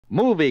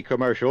Movie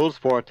commercials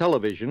for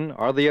television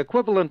are the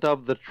equivalent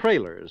of the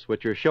trailers,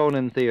 which are shown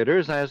in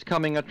theaters as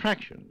coming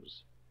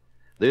attractions.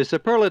 The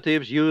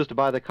superlatives used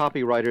by the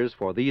copywriters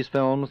for these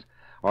films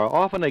are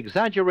often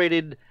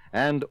exaggerated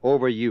and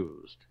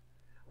overused.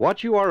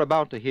 What you are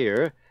about to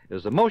hear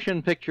is a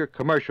motion picture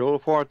commercial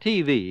for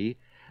TV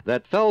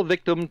that fell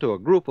victim to a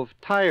group of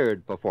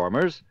tired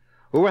performers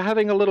who were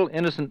having a little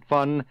innocent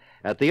fun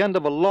at the end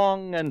of a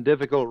long and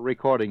difficult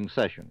recording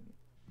session.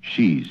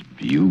 She's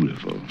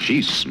beautiful.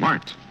 She's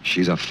smart.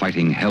 She's a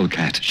fighting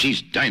hellcat.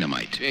 She's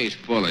dynamite. She's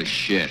full of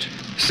shit.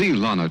 See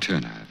Lana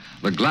Turner,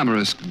 the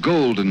glamorous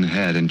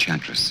golden-haired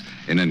enchantress,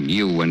 in a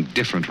new and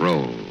different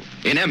role.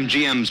 In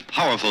MGM's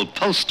powerful,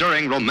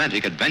 pulse-stirring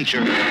romantic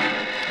adventure,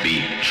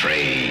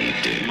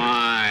 Betrayed.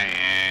 My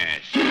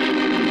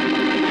ass.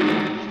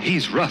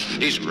 He's rough.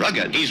 He's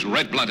rugged. He's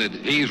red-blooded.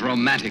 He's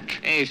romantic.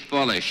 He's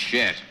full of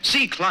shit.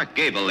 See Clark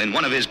Gable in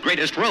one of his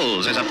greatest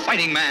roles as a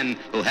fighting man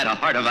who had a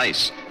heart of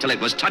ice till it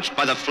was touched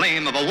by the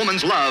flame of a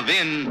woman's love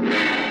in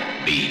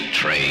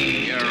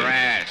Betrayed. Your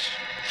ass.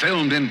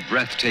 Filmed in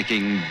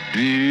breathtaking,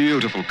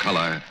 beautiful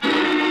color.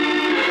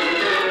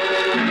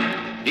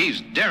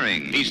 He's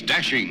daring. He's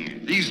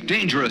dashing. He's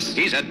dangerous.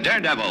 He's a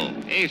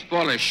daredevil. He's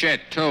full of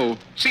shit, too.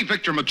 See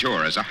Victor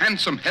Mature as a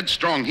handsome,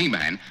 headstrong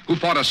He-Man who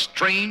fought a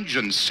strange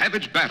and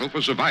savage battle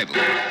for survival.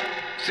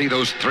 See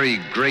those three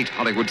great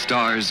Hollywood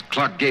stars,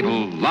 Clark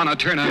Gable, Lana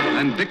Turner,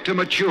 and Victor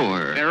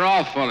Mature. They're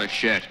all full of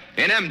shit.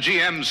 In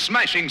MGM's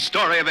smashing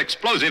story of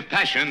explosive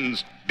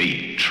passions,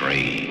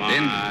 Betrayed.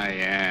 My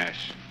ass.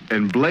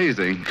 In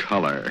blazing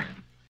color.